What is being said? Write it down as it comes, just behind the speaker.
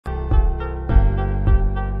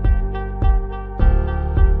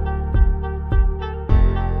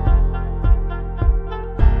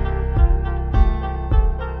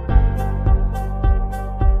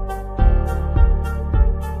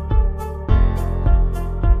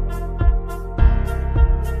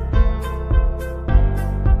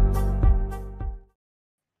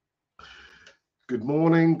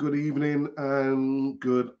good evening, and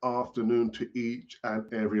good afternoon to each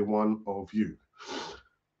and every one of you.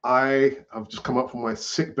 I have just come up from my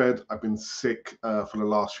sick bed. I've been sick for the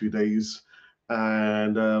last few days,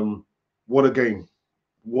 and what a game!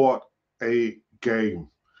 What a game!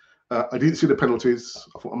 I didn't see the penalties.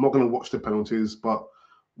 I thought I'm not going to watch the penalties, but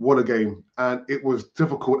what a game! And it was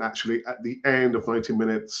difficult actually at the end of 90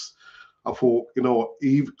 minutes. I thought,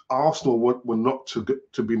 Arsenal were not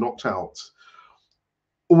to be knocked out.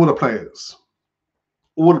 All the players,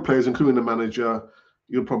 all the players, including the manager,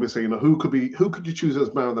 you'll probably say, who could you choose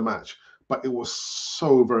as man of the match? But it was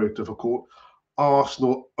so very difficult.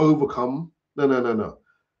 Arsenal overcome. No, no, no, no.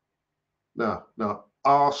 No, no.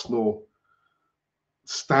 Arsenal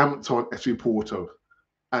stamped on FC Porto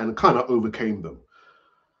and kind of overcame them.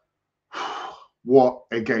 What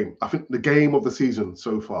a game. I think the game of the season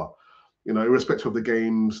so far, irrespective of the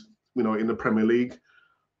games, in the Premier League,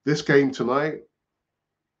 this game tonight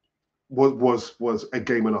was a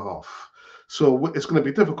game and a half. So it's going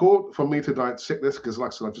to be difficult for me to dissect this because,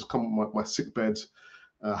 like I said, I've just come from my sick bed,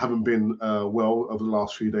 haven't been well over the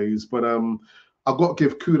last few days. But I've got to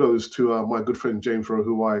give kudos to my good friend James Rowe,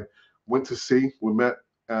 who I went to see. We met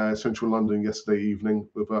Central London yesterday evening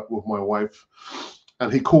with my wife,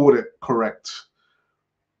 and he called it correct.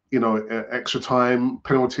 Extra time,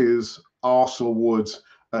 penalties, Arsenal would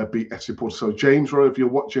beat FC Porto. So James Rowe, if you're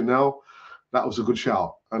watching now, that was a good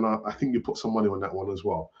shout, and I think you put some money on that one as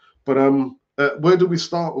well. But where do we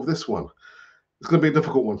start with this one? It's going to be a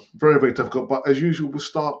difficult one, very, very difficult. But as usual, we'll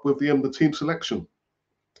start with the team selection.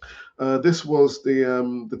 This was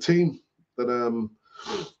the team that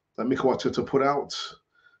Mikel Arteta put out.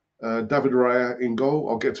 David Raya in goal.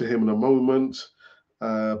 I'll get to him in a moment.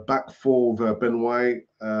 Back four with Ben White,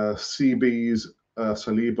 CB's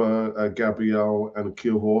Saliba, Gabriel, and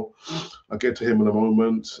Kilhor. I'll get to him in a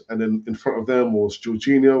moment. And then in front of them was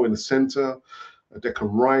Jorginho in the centre, Declan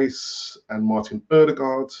Rice, and Martin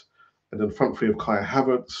Odegaard. And then front three of Kai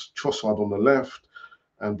Havertz, Trossard on the left,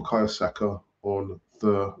 and Bukayo Saka on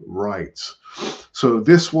the right. So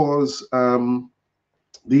this was the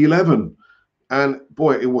 11. And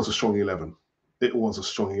boy, it was a strong 11. It was a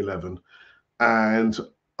strong 11. And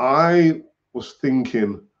I was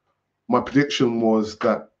thinking, my prediction was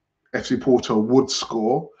that FC Porto would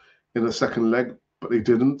score in the second leg, but they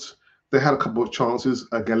didn't. They had a couple of chances.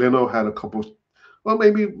 Galeno had a couple of, well,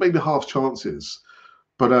 maybe half chances.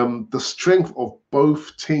 But the strength of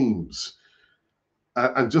both teams,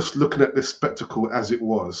 and just looking at this spectacle as it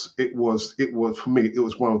was for me, it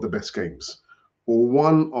was one of the best games, or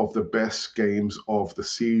one of the best games of the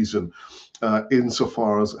season,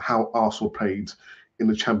 insofar as how Arsenal played in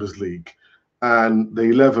the Champions League. And the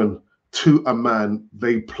 11, to a man,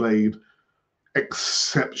 they played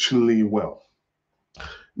exceptionally well.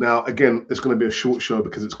 Now, again, it's going to be a short show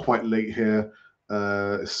because it's quite late here.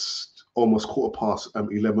 It's almost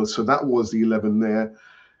 11:15. So that was the 11 there.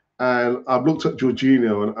 And I've looked at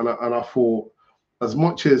Jorginho and I thought, as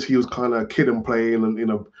much as he was kind of kid and playing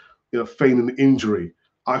and feigning injury,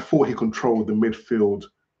 I thought he controlled the midfield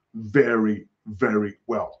very, very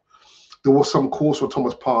well. There was some calls for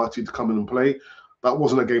Thomas Partey to come in and play. That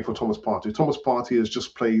wasn't a game for Thomas Partey. Thomas Partey has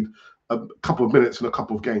just played a couple of minutes in a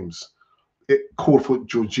couple of games. It called for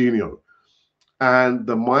Jorginho. And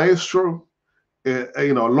the maestro,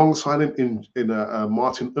 alongside him in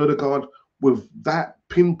Martin Odegaard, with that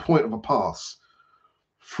pinpoint of a pass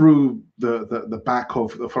through the back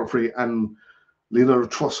of the front three, and Leonardo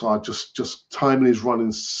Trossard just timing his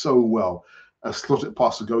running so well and slotted it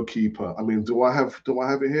past the goalkeeper. I mean, do I have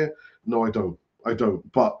it here? No, I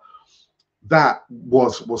don't. But that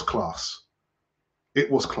was class. It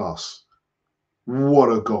was class. What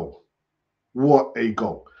a goal. What a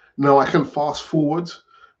goal. Now I can fast forward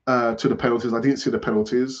to the penalties. I didn't see the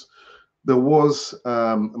penalties. There was,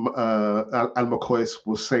 and McCoy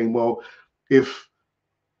was saying, well, if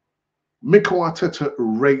Mikel Arteta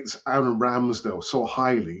rates Aaron Ramsdale so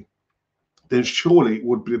highly, then surely it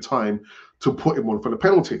would be the time to put him on for the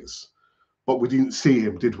penalties. But we didn't see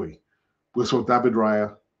him, did we? We saw David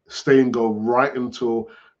Raya stay and go right until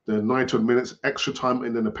the 90 minutes, extra time,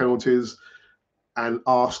 and then the penalties. And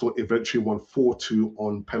Arsenal eventually won 4-2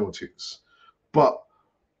 on penalties. But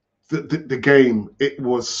the game, it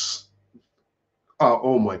was,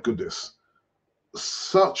 oh my goodness,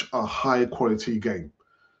 such a high quality game.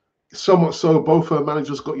 So much so, both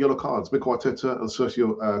managers got yellow cards. Mikel Arteta and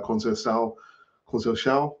Sergio Conceição,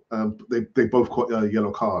 they both got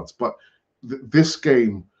yellow cards. But this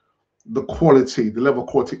game, the quality, the level of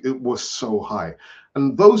quality, it was so high.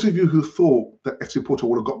 And those of you who thought that FC Porto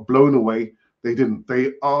would have got blown away, they didn't.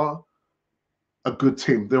 They are a good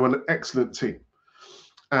team. They're an excellent team.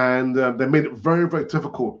 And they made it very, very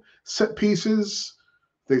difficult. Set pieces,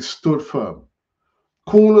 they stood firm.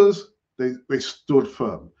 Corners, they stood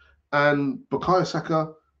firm. And Bukayo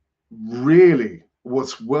Saka really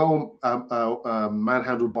was well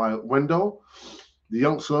manhandled by Wendell, the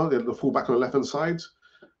youngster, the fullback on the left hand side.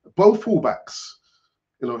 Both fullbacks,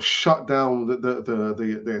 shut down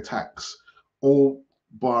the attacks, all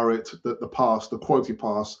bar it the pass, the quality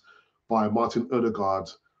pass by Martin Odegaard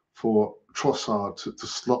for Trossard to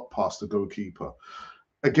slot past the goalkeeper.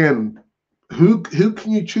 Again, who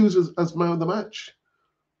can you choose as man of the match?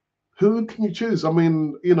 Who can you choose? I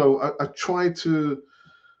mean, I tried to.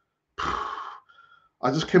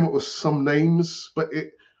 I just came up with some names, but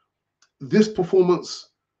this performance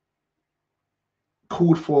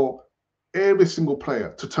called for every single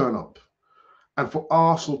player to turn up and for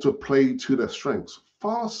Arsenal to play to their strengths.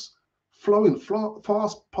 Fast flowing,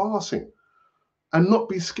 fast passing, and not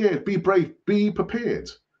be scared, be brave, be prepared.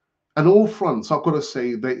 And all fronts, I've got to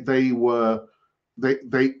say, they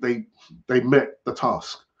met the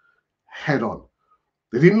task head on.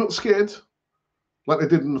 They didn't look scared like they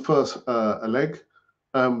did in the first leg.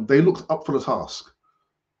 They looked up for the task,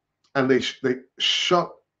 and they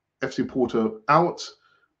shut FC Porto out,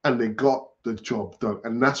 and they got the job done.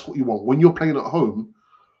 And that's what you want when you're playing at home.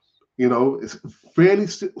 It's a fairly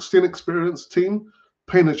still experienced team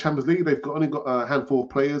playing the Champions League. They've only got a handful of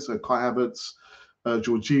players: Kai Havertz,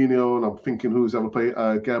 Jorginho, and I'm thinking who's ever played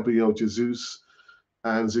Gabriel Jesus,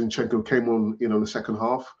 and Zinchenko came on, in the second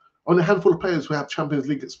half. Only a handful of players who have Champions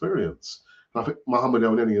League experience. And I think Mohamed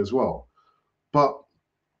El Neni as well. But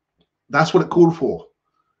that's what it called for.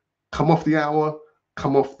 Come off the hour,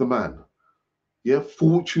 come off the man. Yeah,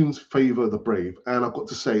 fortunes favour the brave. And I've got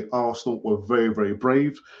to say, Arsenal were very, very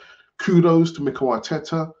brave. Kudos to Mikel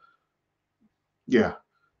Arteta. Yeah,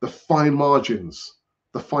 the fine margins.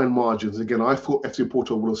 Again, I thought FC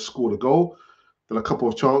Porto would have scored a goal. Then a couple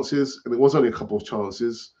of chances, and it was only a couple of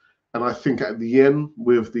chances. And I think at the end,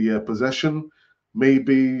 with the possession,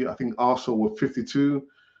 I think Arsenal were 52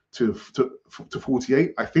 to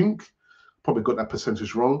 48, I think. Probably got that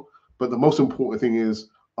percentage wrong. But the most important thing is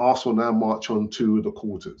Arsenal now march on to the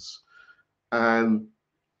quarters. And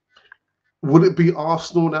would it be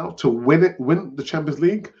Arsenal now to win the Champions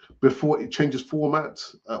League before it changes format?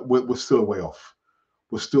 We're still way off.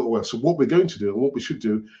 We're still away. So what we're going to do and what we should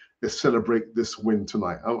do is celebrate this win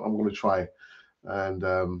tonight. I'm going to try. And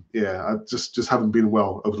I just haven't been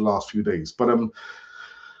well over the last few days. But I'm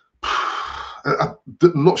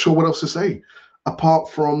not sure what else to say. Apart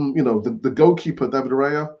from, the goalkeeper, David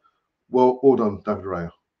Raya. Well done, David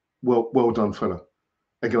Raya. Well done, fella.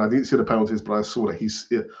 Again, I didn't see the penalties, but I saw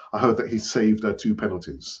that I heard that he saved 2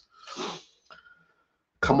 penalties.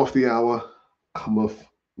 Come off the hour, come off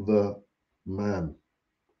the man.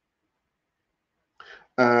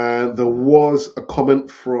 And there was a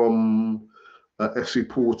comment from FC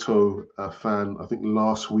Porto fan, I think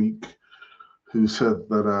last week, who said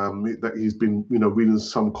that he's been, reading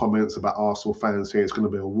some comments about Arsenal fans saying it's going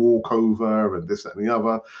to be a walkover and this, that, and the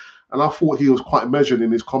other. And I thought he was quite measured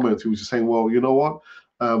in his comments. He was just saying, well, you know what?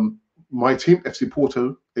 My team, FC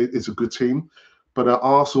Porto, is a good team. But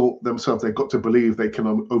Arsenal themselves, they've got to believe they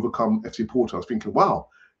can overcome FC Porto. I was thinking, wow,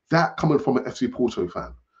 that coming from an FC Porto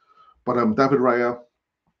fan. But David Raya,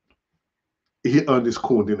 he earned his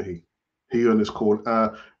corn, didn't he? He earned his corn.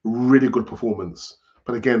 Really good performance.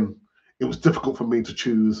 But again, it was difficult for me to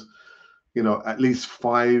choose, at least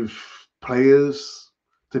 5 players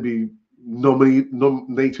to be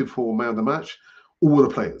nominated for man of the match. All the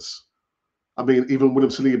players. I mean, even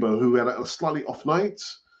William Saliba, who had a slightly off night,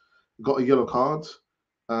 got a yellow card.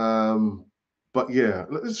 But yeah,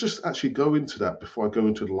 let's just actually go into that before I go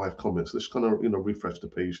into the live comments. Let's kind of, refresh the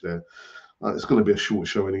page there. It's going to be a short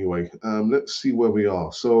show anyway. Let's see where we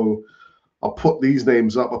are. So I'll put these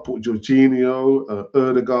names up. I'll put Jorginho,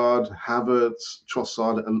 Odegaard, Havertz,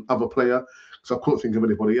 Trossard, and other player, because I couldn't think of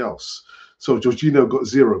anybody else. So Jorginho got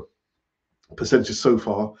 0% so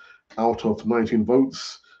far out of 19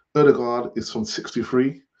 votes. Odegaard is from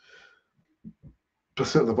 63%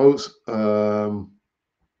 of the votes.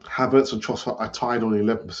 Havertz and Trossard are tied on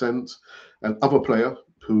 11%. And other player,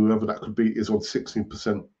 whoever that could be, is on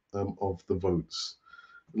 16% of the votes.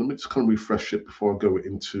 Let me just kind of refresh it before I go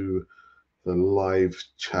into the live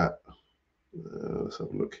chat. Let's have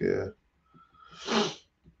a look here.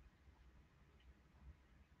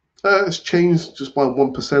 It's changed just by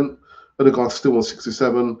 1%. Odegaard still on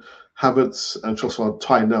 67. Havertz and Trossard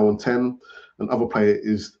tied now on 10. And other player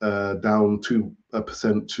is down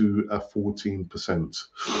 2% to 14%.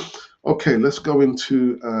 Okay, let's go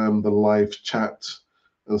into the live chat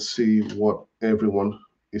and see what everyone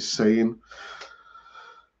is saying.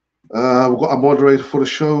 We've got a moderator for the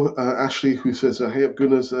show, Ashley, who says, "Hey up,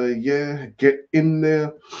 Gunners, yeah, get in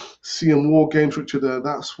there, seeing war games, Richard.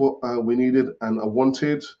 That's what we needed and I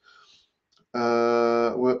wanted.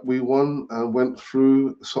 We won and went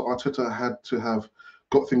through, so Arteta had to have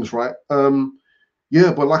got things right.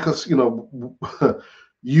 Yeah, but like us,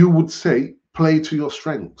 you would say play to your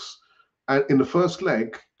strengths. And in the first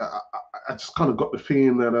leg, I just kind of got the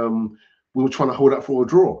feeling that we were trying to hold out for a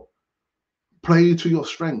draw. Play to your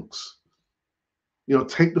strengths.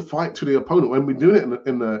 Take the fight to the opponent. When we're doing it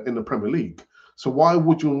in the Premier League, so why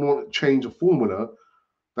would you want to change a formula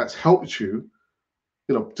that's helped you?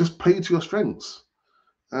 Just play to your strengths.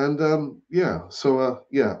 And yeah, so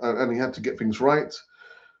yeah, and he had to get things right.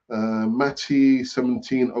 Matty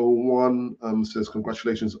 1701 says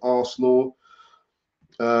congratulations Arsenal.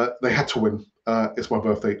 They had to win. It's my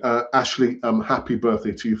birthday. Ashley, happy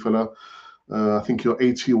birthday to you, fella. I think you're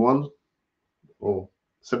 81 or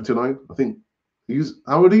 79. I think.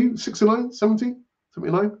 How old are you? 69? 70?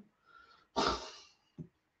 79?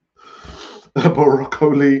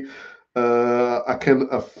 Broccoli. I can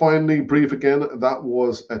finally breathe again. That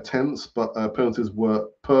was a tense, but penalties were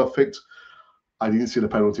perfect. I didn't see the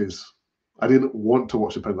penalties. I didn't want to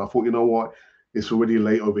watch the penalties. I thought, you know what? It's already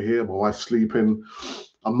late over here. My wife's sleeping.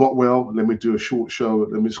 I'm not well. Let me do a short show.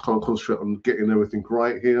 Let me just kind of concentrate on getting everything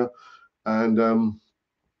right here. And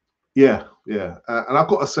yeah. And I've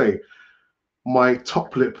got to say, my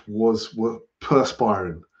top lip were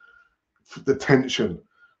perspiring, the tension.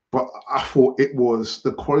 But I thought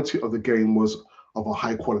the quality of the game was of a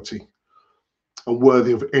high quality and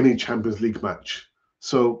worthy of any Champions League match.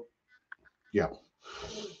 So, yeah.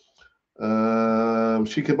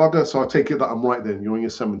 Shikabaga, so I take it that I'm right then. You're in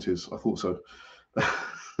your 70s. I thought so.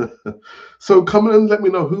 So come in and let me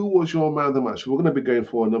know who was your man of the match. We're going to be going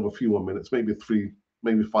for another few more minutes, maybe 3,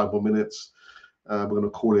 maybe 5 more minutes. We're going to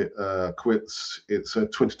call it quits. It's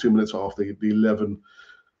 22 minutes after the 11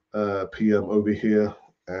 p.m. over here,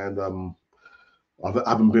 and I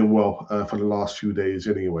haven't been well for the last few days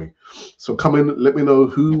anyway. So come in, let me know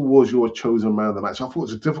who was your chosen man of the match. I thought it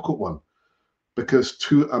was a difficult one because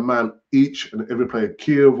to a man each and every player,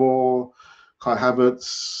 Kievo, Kai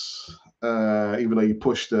Havertz, even though he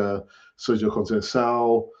pushed Sergio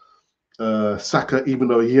Conceição, Saka, even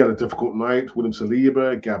though he had a difficult night, William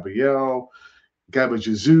Saliba, Gabriel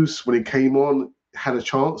Jesus, when he came on, had a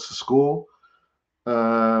chance to score.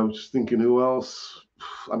 Just thinking who else?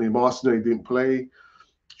 I mean, Martinelli didn't play.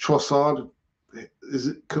 Trossard,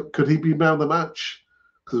 could he be man of the match?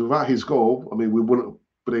 Because without his goal, I mean, we wouldn't.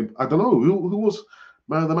 But I don't know who was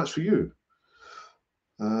man of the match for you.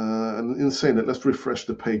 And in saying that, let's refresh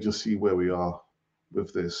the page and see where we are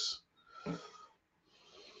with this.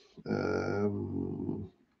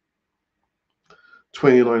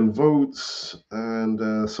 29 votes, and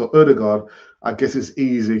so Ødegaard, I guess it's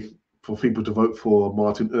easy for people to vote for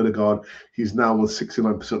Martin Ødegaard. He's now on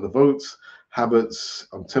 69% of the votes. Havertz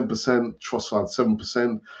on 10%, Trossard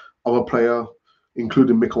 7%. Other player,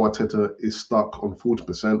 including Mikel Arteta, is stuck on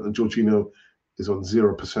 40%, and Jorginho is on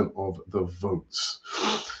 0% of the votes.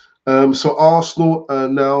 So Arsenal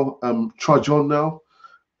now trudge on now,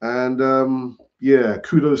 and yeah,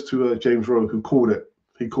 kudos to James Rowe who called it.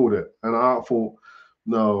 He called it, and I thought,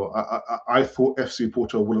 no, I thought FC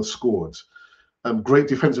Porto would have scored. Great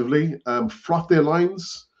defensively, fluffed their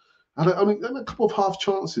lines. I mean, a couple of half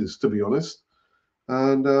chances, to be honest.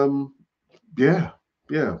 And yeah.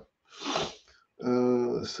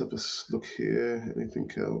 Let's have a look here. Anything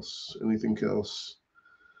else?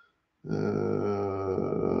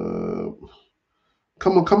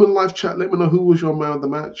 Come on, live chat. Let me know who was your man of the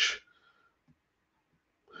match.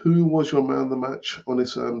 Who was your man of the match on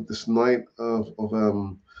this night of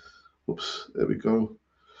oops, there we go.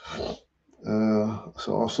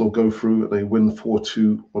 So Arsenal go through and they win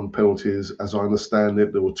 4-2 on penalties. As I understand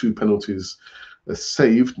it, there were 2 penalties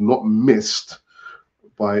saved, not missed,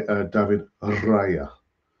 by David Raya.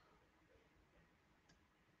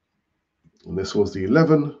 And this was the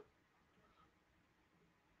 11.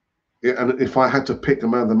 Yeah, and if I had to pick a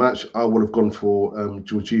man of the match, I would have gone for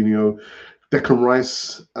Jorginho. Declan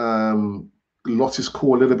Rice lost his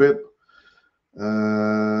core a little bit.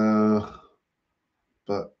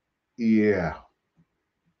 But yeah.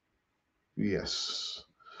 Yes.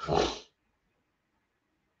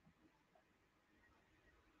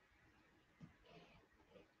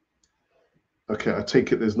 Okay, I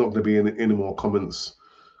take it there's not going to be any more comments.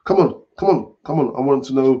 Come on. I want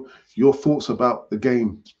to know your thoughts about the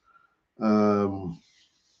game.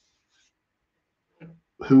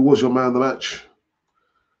 Who was your man of the match?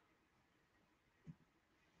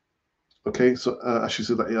 Okay, so Ashley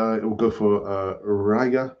said that it will go for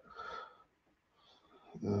Raya.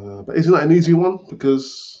 But isn't that an easy one?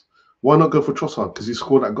 Because why not go for Trossard? Because he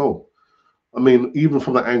scored that goal. I mean, even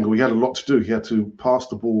from that angle, he had a lot to do. He had to pass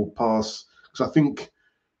the ball, because I think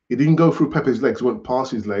he didn't go through Pepe's legs. He went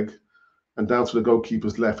past his leg and down to the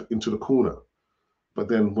goalkeeper's left into the corner. But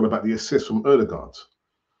then what about the assist from Odegaard?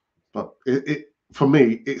 But for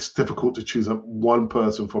me, it's difficult to choose one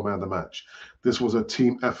person for man of the match. This was a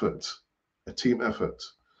team effort. A team effort.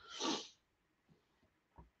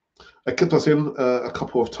 It kept us in a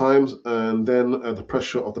couple of times, and then the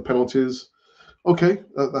pressure of the penalties. Okay,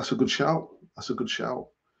 that's a good shout. That's a good shout.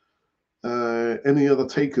 Any other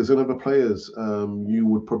takers, any other players you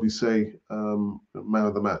would probably say man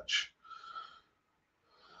of the match?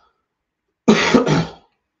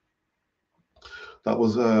 That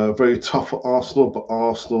was very tough for Arsenal, but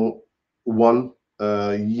Arsenal won.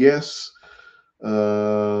 Yes.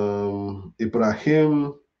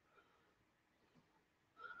 Ibrahim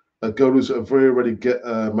Golu's a very ready get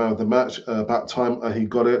man of the match. About time he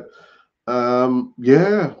got it.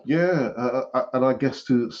 Yeah. And I guess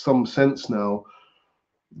to some sense now,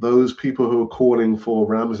 those people who are calling for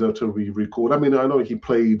Ramsdale to be recalled. I mean, I know he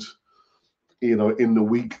played, in the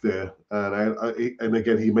week there, and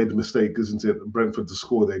again he made the mistake, isn't it? Brentford to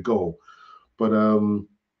score their goal, but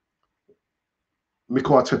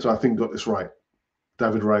Mikel Arteta, I think, got this right.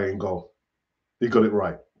 David Raya in goal, he got it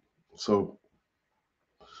right. So,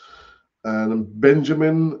 and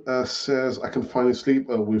Benjamin says, I can finally sleep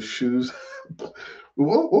with shoes.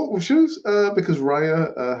 What with shoes? Because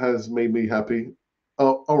Raya has made me happy.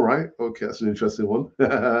 Oh, all right. Okay, that's an interesting one.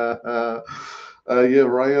 Yeah,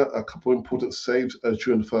 Raya, a couple of important saves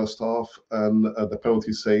during the first half, and the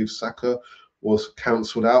penalty save, Saka, was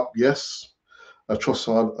cancelled out. Yes,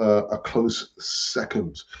 Trossard, a close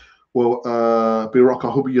second. Well, Birak, I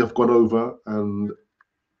hope you have gone over and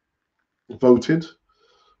voted.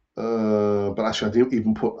 But actually, I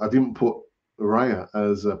didn't put Raya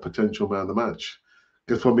as a potential man of the match,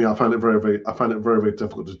 because for me, I found it very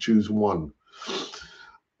difficult to choose one.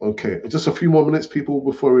 Okay, just a few more minutes, people,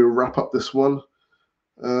 before we wrap up this one.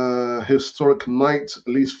 Historic night, at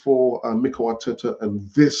least for Mikel Arteta and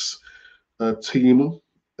this team,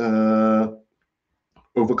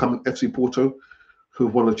 overcoming FC Porto, who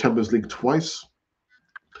won the Champions League twice.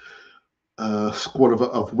 Squad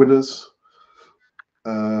of winners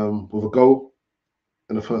with a goal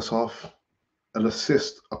in the first half, an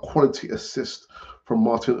assist, a quality assist from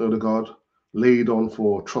Martin Odegaard, laid on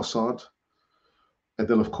for Trossard. And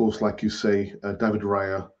then, of course, like you say, David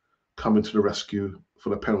Raya coming to the rescue for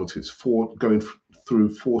the penalties, going through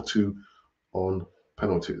 4-2 on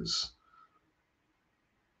penalties.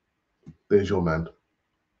 There's your man.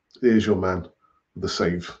 There's your man. The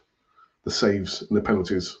saves and the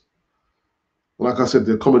penalties. Like I said,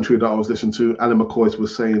 the commentary that I was listening to, Alan McCoy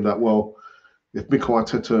was saying that, well, if Mikel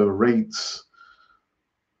Arteta rates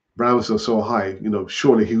Ramsdale so high,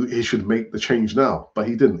 surely he should make the change now. But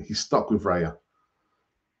he didn't. He stuck with Raya.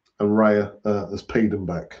 And Raya has paid him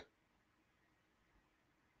back.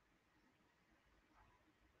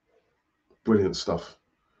 Brilliant stuff.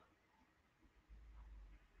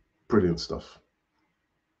 Brilliant stuff.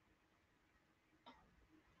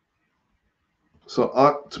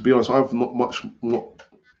 So, to be honest, I've not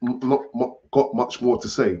got much more to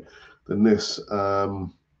say than this.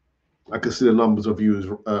 I can see the numbers of viewers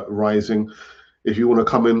rising. If you want to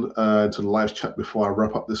come in to the live chat before I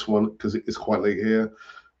wrap up this one, because it is quite late here.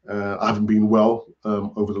 I haven't been well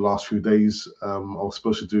over the last few days. I was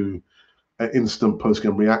supposed to do an instant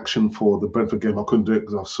post-game reaction for the Brentford game. I couldn't do it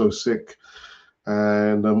because I was so sick.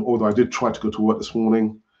 And although I did try to go to work this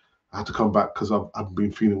morning, I had to come back because I've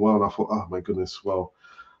been feeling well. And I thought, oh my goodness, well,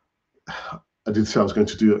 I did say I was going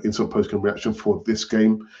to do an instant post-game reaction for this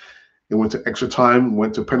game. It went to extra time,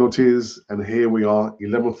 went to penalties, and here we are,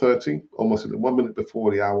 11:30, almost 1 minute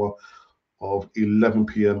before the hour of 11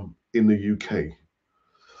 p.m. in the UK.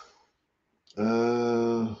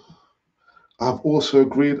 I've also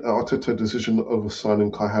agreed Arteta decision over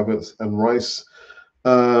signing Kai Havertz and Rice.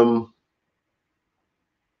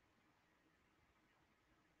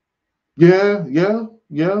 Yeah.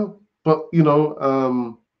 But I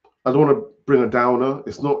don't want to bring a downer.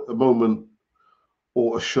 It's not a moment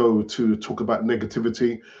or a show to talk about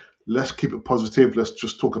negativity. Let's keep it positive. Let's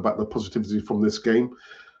just talk about the positivity from this game.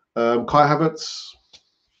 Kai Havertz,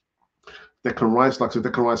 Declan Rice, like I said,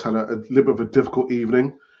 Declan Rice had a little bit of a difficult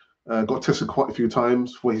evening. Got tested quite a few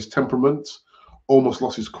times for his temperament. Almost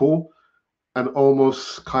lost his cool, and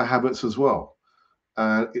almost Kai Havertz as well.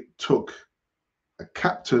 And it took a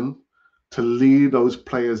captain to lead those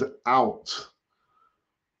players out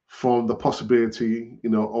from the possibility,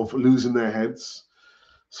 of losing their heads.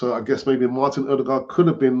 So I guess maybe Martin Odegaard could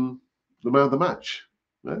have been the man of the match.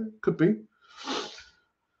 Yeah, could be.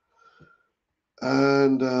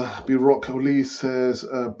 And B Rock Lee says,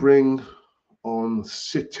 bring on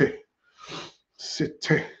City.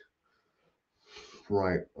 City.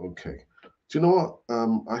 Right, okay. Do you know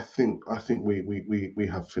what? I think we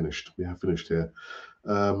have finished. We have finished here.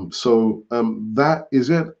 That is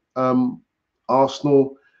it.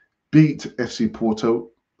 Arsenal beat FC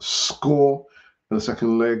Porto, score in the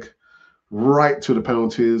second leg, right to the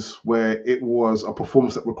penalties, where it was a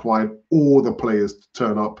performance that required all the players to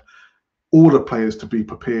turn up, all the players to be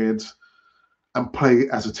prepared and play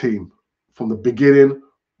as a team from the beginning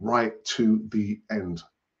right to the end.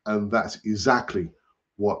 And that's exactly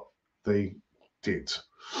what they did.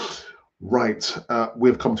 Right,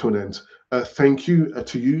 we've come to an end. Thank you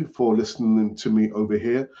to you for listening to me over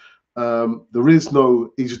here. There is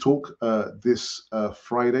no Easy Talk this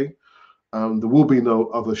Friday. There will be no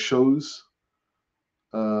other shows.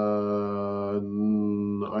 I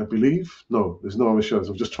believe. No, there's no other shows.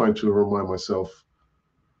 I'm just trying to remind myself.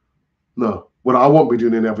 No. Well, I won't be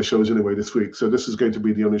doing any other shows anyway this week. So this is going to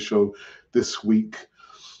be the only show this week.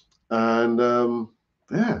 And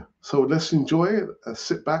yeah, so let's enjoy it.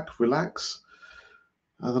 Sit back, relax.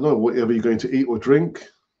 I don't know, whatever you're going to eat or drink.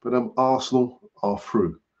 But Arsenal are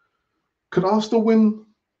through. Could Arsenal win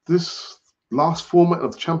this last format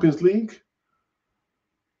of the Champions League?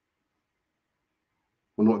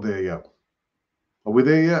 We're not there yet. Are we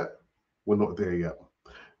there yet? We're not there yet.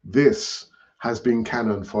 This has been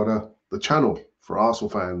Canon for the channel for Arsenal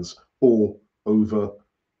fans all over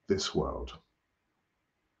this world.